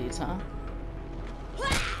this leads, huh?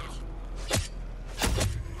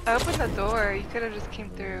 I opened the door. You could have just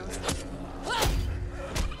came through.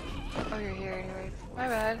 Oh, you're here anyways. My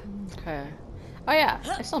bad. Okay. Oh yeah,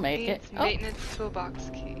 I still make it. Needs Oh. maintenance toolbox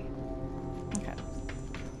key. Okay.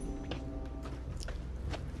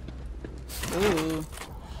 Ooh.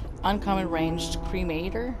 Uncommon ranged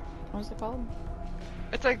cremator? What is it called?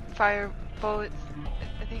 It's like fire bullets,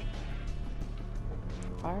 I think.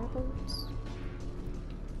 Fire bullets?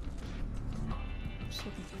 I'm so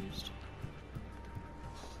confused.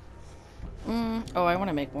 Oh, I want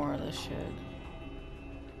to make more of this shit.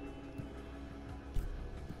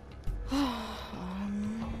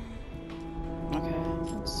 Okay,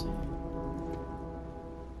 let's see.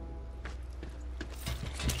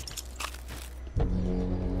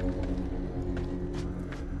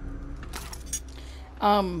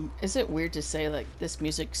 Is it weird to say like this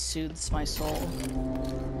music soothes my soul?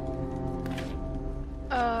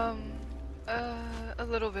 A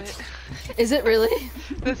little bit. Is it really?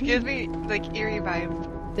 This gives me like eerie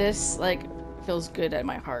vibes. This like feels good at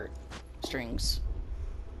my heart strings.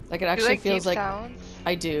 Like it actually you like feels deep like sounds?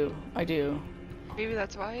 I do. Maybe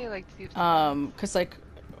that's why I like deep sounds. Cause like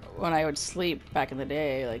when I would sleep back in the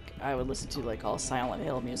day, like I would listen to like all Silent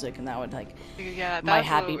Hill music, and that would like Yeah, my that's a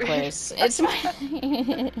happy little place. It's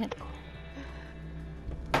my.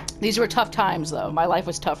 These were tough times, though. My life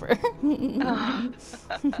was tougher.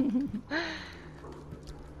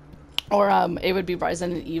 Or it would be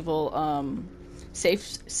Resident Evil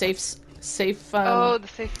safe oh, the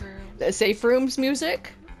safe room. the safe rooms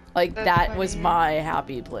music. Like That's that was funny. my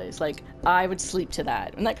happy place. Like I would sleep to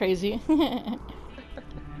that. Isn't that crazy?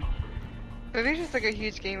 Maybe you're just like a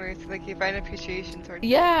huge gamer, so like you find appreciation towards it.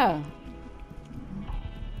 Yeah.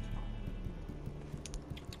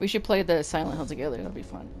 We should play the Silent Hill together. That'll be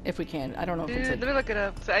fun if we can. I don't know if Dude, it's let like me look it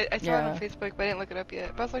up. So I saw it Yeah. on Facebook, but I didn't look it up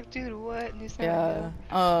yet. But I was like, dude, what? New Silent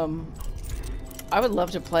yeah. Hill. I would love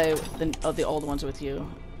to play the old ones with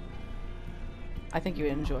you. I think you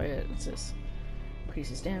would enjoy it. It's just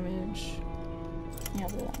increases damage. Yeah,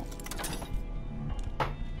 blah.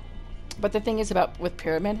 But the thing is with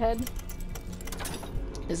Pyramid Head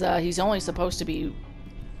is he's only supposed to be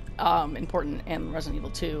important in Resident Evil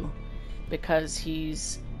 2 because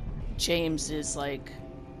he's James's like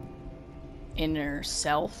inner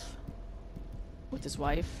self with his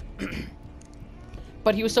wife.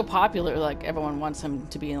 But he was so popular, like everyone wants him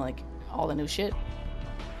to be in like all the new shit.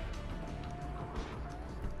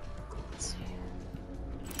 Let's see.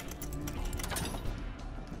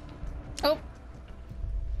 Oh.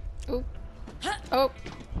 Oh. Oh.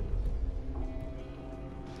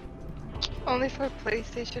 Only for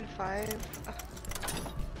PlayStation 5. Ugh.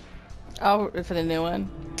 Oh, for the new one?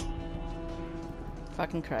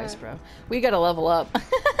 Fucking Christ, bro. We gotta level up.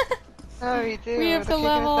 Oh, we do. We have to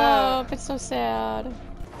level up. It's so sad.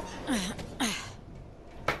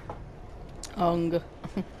 Ung.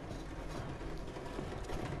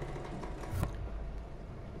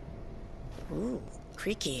 Ooh,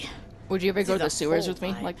 creaky. Would you ever go to the the sewers whole with me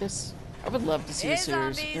vibe. like this? I would love to see the Hey,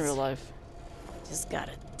 sewers zombies. in real life. Just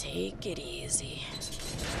gotta take it easy.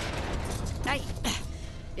 Hey.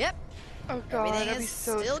 Yep. Oh god, Everything I'd be is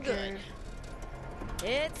so still scared. good.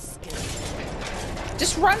 It's good.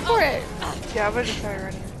 Just run for it! Yeah, I would just start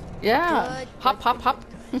running. Yeah. Good, Hop, good, hop, hop.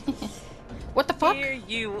 What the fuck? Here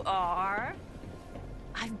you are.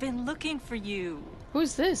 I've been looking for you.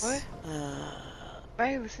 Who's this? What? Am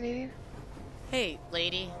I hallucinating? Hey,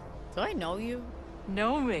 lady. Do I know you?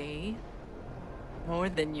 Know me more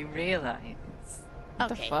than you realize. What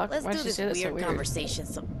the Okay, fuck? let's Why'd do she this say that so weird weird? conversation.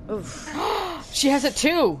 Oof. She has it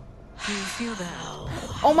too! Do you feel that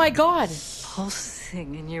Oh my god!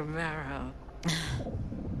 pulsing in your marrow?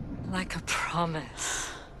 Like a promise.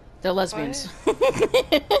 They're lesbians.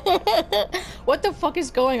 What the fuck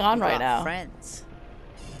is going on right now? Friends.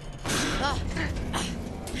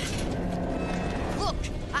 Look,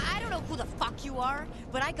 I don't know who the fuck you are,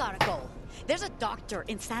 but I gotta go. There's a doctor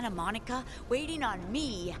in Santa Monica waiting on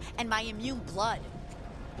me and my immune blood.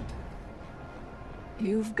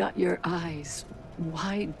 You've got your eyes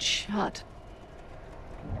wide shut.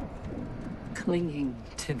 Clinging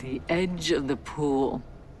to the edge of the pool,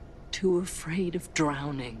 too afraid of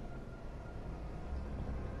drowning.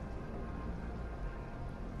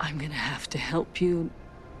 I'm gonna have to help you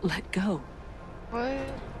let go. What?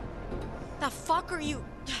 The fuck are you?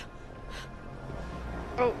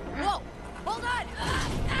 Oh. Whoa! Hold on!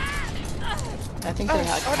 I think they're Oh,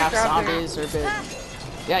 like I would've half grabbed her. zombies or bit.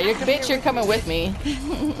 Yeah, you're bitch, you're coming with me.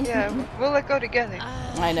 Yeah, we'll let go together.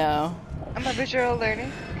 I know. I'm a visual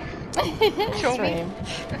learner. Show me.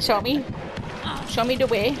 Show me. Show me the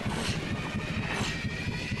way.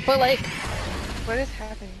 But like, What is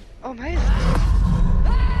happening? Oh my.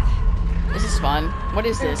 this is fun. What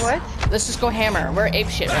is this? What? Let's just go hammer. We're ape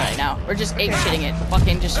shit right now. We're just ape shitting it.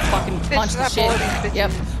 Fucking punch the that shit. ball, these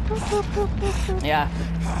Yep. bitches. Yeah.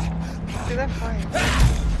 Dude, I'm fine.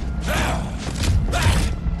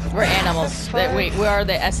 We're animals. What? We are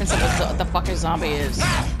the essence of what the fucking zombie is.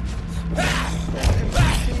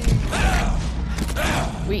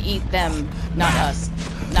 We eat them, not us.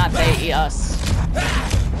 Not they eat us.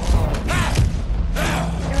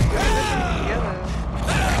 Yellow.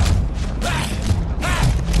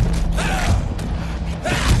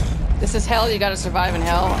 This is hell. You gotta survive in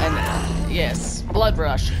hell. And yes, blood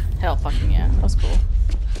rush. Hell, fucking yeah. That was cool.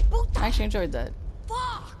 I actually enjoyed that.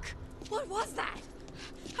 Fuck! What was that?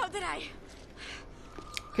 How did I?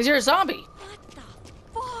 Cause you're a zombie. What the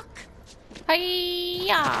fuck?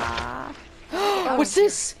 Hiya! What's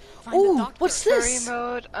this? Find the Ooh, doctor. what's Story this?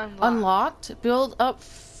 mode unlocked. Unlocked. Build up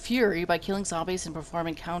fury by killing zombies and perform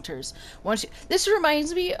encounters. This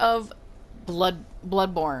reminds me of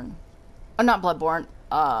Bloodborne. Not Bloodborne.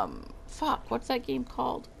 Fuck. What's that game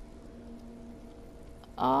called?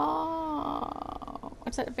 Oh,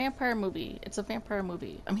 what's that vampire movie? It's a vampire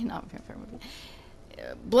movie. I mean, not a vampire movie.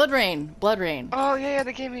 Blood Rain. Blood Rain. Oh yeah,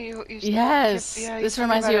 the game you Yes. yeah, you This talk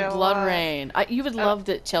reminds me about of it a Blood lot. Rain. You would love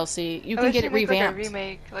it, Chelsea. You Oh, can they get should it make, like, a revamped.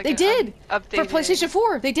 remake, like they an did for updated. PlayStation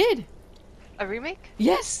 4. They did. A remake?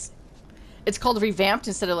 Yes. It's called revamped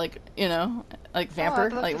instead of like I'd vamper,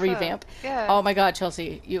 love like to revamp. Yeah. Oh my god,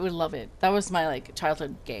 Chelsea, you would love it. That was my like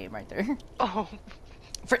childhood game right there. Oh.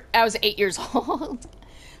 I was 8 years old.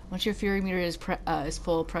 Once your fury meter is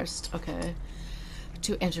full, pressed. Okay.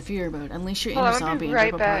 To enter fury mode, unleash your Hold inner on, I'll be zombie and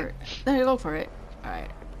right rip back. apart. There you go for it. All right,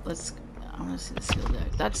 let's. I want to see the skill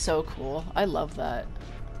deck. That's so cool. I love that.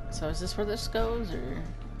 So is this where this goes, or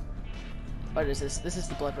what is this? This is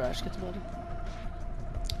the blood rush. Get the blood.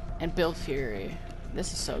 And build fury.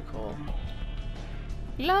 This is so cool.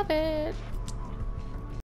 Love it.